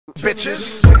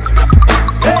Bitches.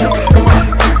 Come on.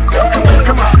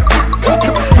 Come on.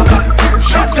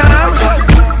 Showtime.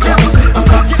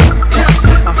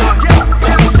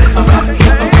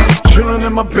 Chillin'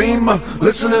 in my Beamer,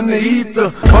 listening to ether,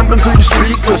 bumping through your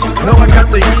speakers. Know I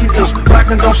got the heaters,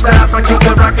 rockin' don't stop. I keep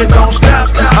that rockin' don't stop.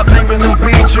 I bang in them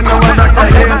beats, you know I like the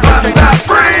hip hop. Stop,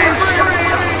 freeze.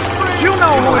 You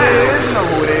know who it is.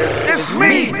 It's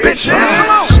me, bitches.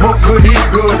 Smoke good, eat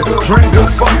good, drink good,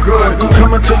 fuck good.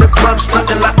 Coming to the club,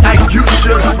 stuntin' like you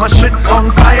should. My shit on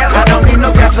fire, I don't need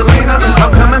no gasolina. I'm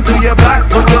coming through your block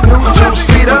with the new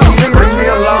two-seater. Bring me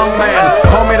along, man.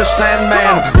 Call me the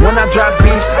Sandman. When I drop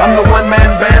beats, I'm the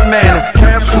one-man band man.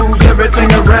 Cash rules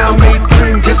everything around me.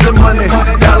 Dream, get the money.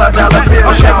 Dollar bill,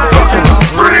 shout fucking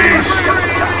freeze.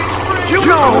 You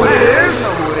know who it is.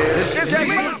 It's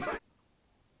me.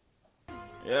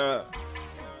 Yeah.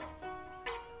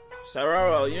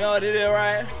 Sororo, you know what it is,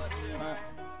 right?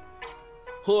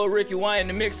 Hood Ricky Wayne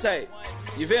the mixtape.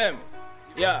 You feel me?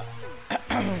 Yeah.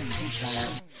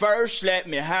 First, let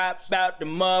me hop out the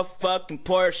motherfucking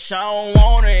Porsche. I don't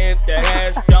want it if that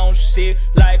ass don't sit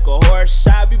like a horse.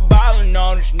 I be ballin'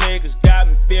 on these niggas, got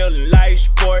me feeling like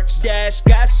sports. Dash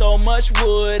got so much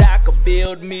wood, I could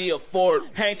build me a fort.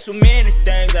 Ain't too many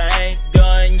things I ain't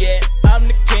done yet. I'm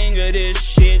the king of this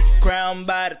shit, crowned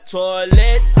by the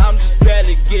toilet. I'm just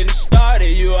barely getting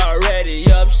started, you already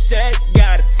upset.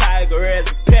 Got a tiger as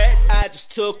a pet, I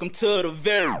just took him to the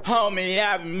vet. Homie,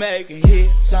 I been making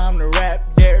hits, time to rap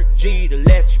Derek G to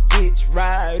let your bitch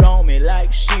ride on me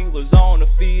like she was on the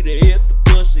feeder. If the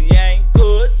pussy ain't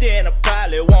good, then I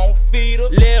probably won't feed her.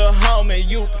 Little homie,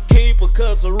 you can keep her,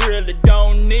 cause I really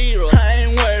don't need her. I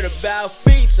ain't worried about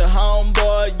feature,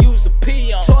 homeboy, use a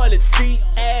pee on. Toilet seat,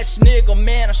 ass nigga,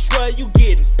 man, I swear you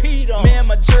getting peed on. Man,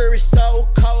 my jury's so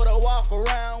cold, I walk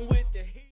around with the